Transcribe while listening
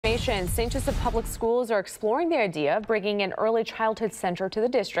Education. St. Joseph Public Schools are exploring the idea of bringing an early childhood center to the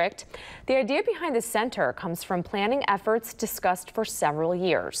district. The idea behind the center comes from planning efforts discussed for several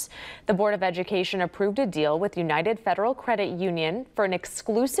years. The Board of Education approved a deal with United Federal Credit Union for an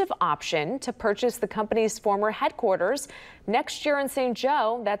exclusive option to purchase the company's former headquarters next year in St.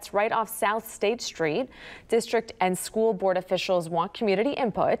 Joe. That's right off South State Street. District and school board officials want community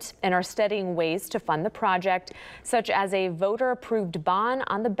input and are studying ways to fund the project, such as a voter-approved bond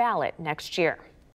on the ballot next year.